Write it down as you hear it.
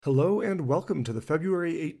Hello and welcome to the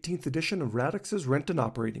February 18th edition of Radix's Rent and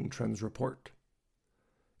Operating Trends Report.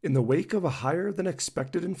 In the wake of a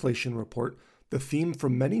higher-than-expected inflation report, the theme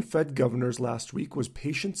from many Fed governors last week was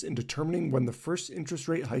patience in determining when the first interest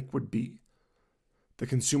rate hike would be. The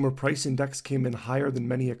Consumer Price Index came in higher than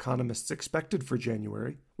many economists expected for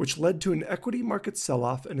January, which led to an equity market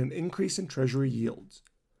sell-off and an increase in Treasury yields.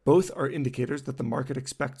 Both are indicators that the market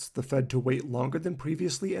expects the Fed to wait longer than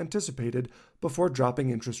previously anticipated before dropping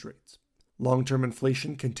interest rates. Long-term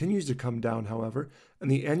inflation continues to come down, however, and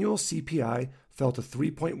the annual CPI fell to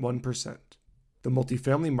 3.1%. The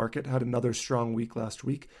multifamily market had another strong week last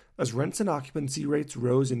week as rents and occupancy rates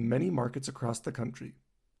rose in many markets across the country.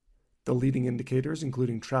 The leading indicators,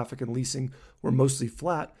 including traffic and leasing, were mostly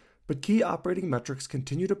flat, but key operating metrics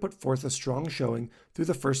continue to put forth a strong showing through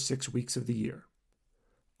the first 6 weeks of the year.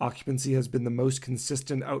 Occupancy has been the most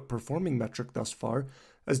consistent outperforming metric thus far,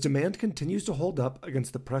 as demand continues to hold up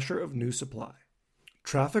against the pressure of new supply.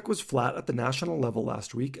 Traffic was flat at the national level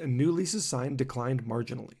last week, and new leases signed declined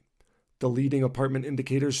marginally. The leading apartment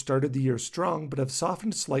indicators started the year strong, but have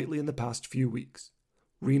softened slightly in the past few weeks.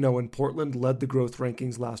 Reno and Portland led the growth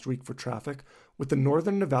rankings last week for traffic, with the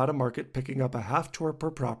northern Nevada market picking up a half tour per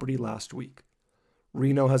property last week.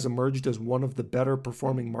 Reno has emerged as one of the better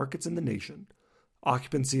performing markets in the nation.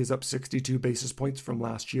 Occupancy is up 62 basis points from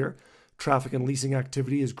last year, traffic and leasing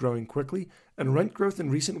activity is growing quickly, and rent growth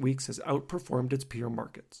in recent weeks has outperformed its peer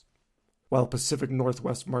markets. While Pacific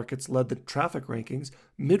Northwest markets led the traffic rankings,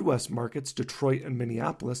 Midwest markets, Detroit and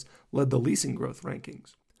Minneapolis, led the leasing growth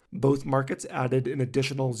rankings. Both markets added an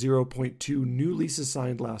additional 0.2 new leases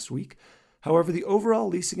signed last week. However, the overall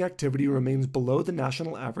leasing activity remains below the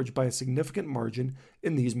national average by a significant margin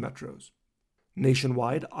in these metros.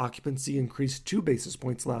 Nationwide, occupancy increased 2 basis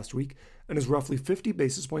points last week and is roughly 50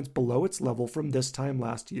 basis points below its level from this time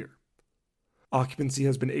last year. Occupancy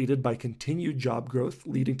has been aided by continued job growth,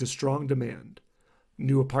 leading to strong demand.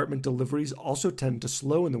 New apartment deliveries also tend to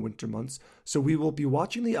slow in the winter months, so we will be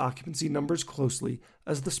watching the occupancy numbers closely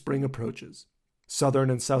as the spring approaches. Southern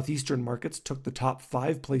and southeastern markets took the top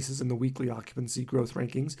 5 places in the weekly occupancy growth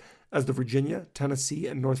rankings as the Virginia, Tennessee,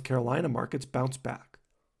 and North Carolina markets bounced back.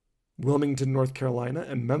 Wilmington, North Carolina,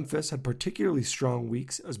 and Memphis had particularly strong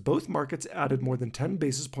weeks as both markets added more than 10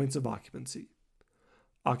 basis points of occupancy.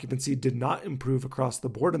 Occupancy did not improve across the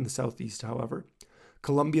board in the Southeast, however.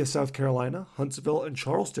 Columbia, South Carolina, Huntsville, and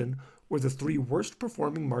Charleston were the 3 worst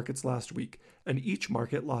performing markets last week, and each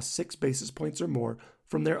market lost 6 basis points or more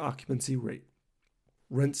from their occupancy rate.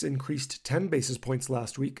 Rents increased 10 basis points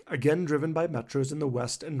last week, again driven by metros in the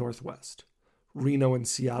West and Northwest. Reno and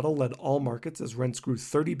Seattle led all markets as rents grew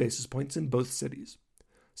 30 basis points in both cities.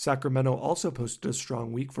 Sacramento also posted a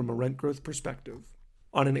strong week from a rent growth perspective.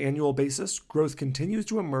 On an annual basis, growth continues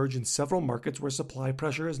to emerge in several markets where supply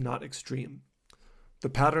pressure is not extreme. The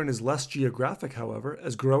pattern is less geographic, however,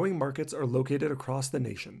 as growing markets are located across the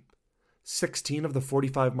nation. 16 of the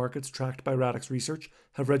 45 markets tracked by Radix Research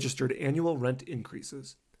have registered annual rent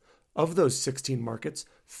increases. Of those 16 markets,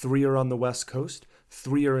 3 are on the West Coast,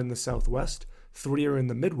 3 are in the Southwest, 3 are in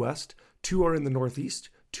the Midwest, 2 are in the Northeast,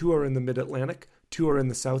 2 are in the Mid-Atlantic, 2 are in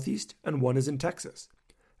the Southeast, and 1 is in Texas.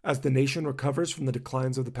 As the nation recovers from the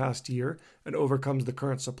declines of the past year and overcomes the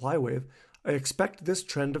current supply wave, I expect this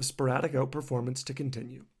trend of sporadic outperformance to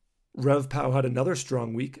continue. RevPAU had another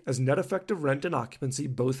strong week as net effective rent and occupancy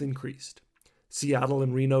both increased. Seattle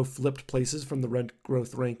and Reno flipped places from the rent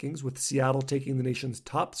growth rankings, with Seattle taking the nation's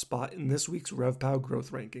top spot in this week's RevPAU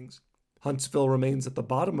growth rankings. Huntsville remains at the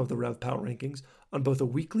bottom of the RevPAU rankings on both a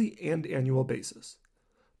weekly and annual basis.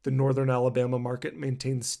 The northern Alabama market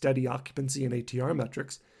maintains steady occupancy and ATR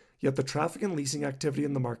metrics, yet the traffic and leasing activity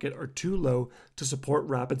in the market are too low to support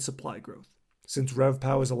rapid supply growth. Since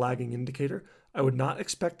RevPAU is a lagging indicator, I would not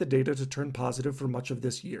expect the data to turn positive for much of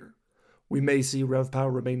this year. We may see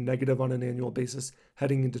RevPAU remain negative on an annual basis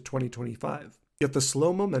heading into 2025. Yet the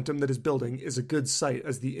slow momentum that is building is a good sight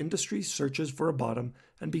as the industry searches for a bottom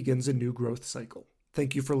and begins a new growth cycle.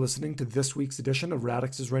 Thank you for listening to this week's edition of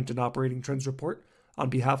Radix's Rent and Operating Trends Report. On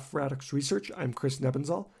behalf of Radix Research, I'm Chris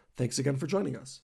Nebenzal. Thanks again for joining us.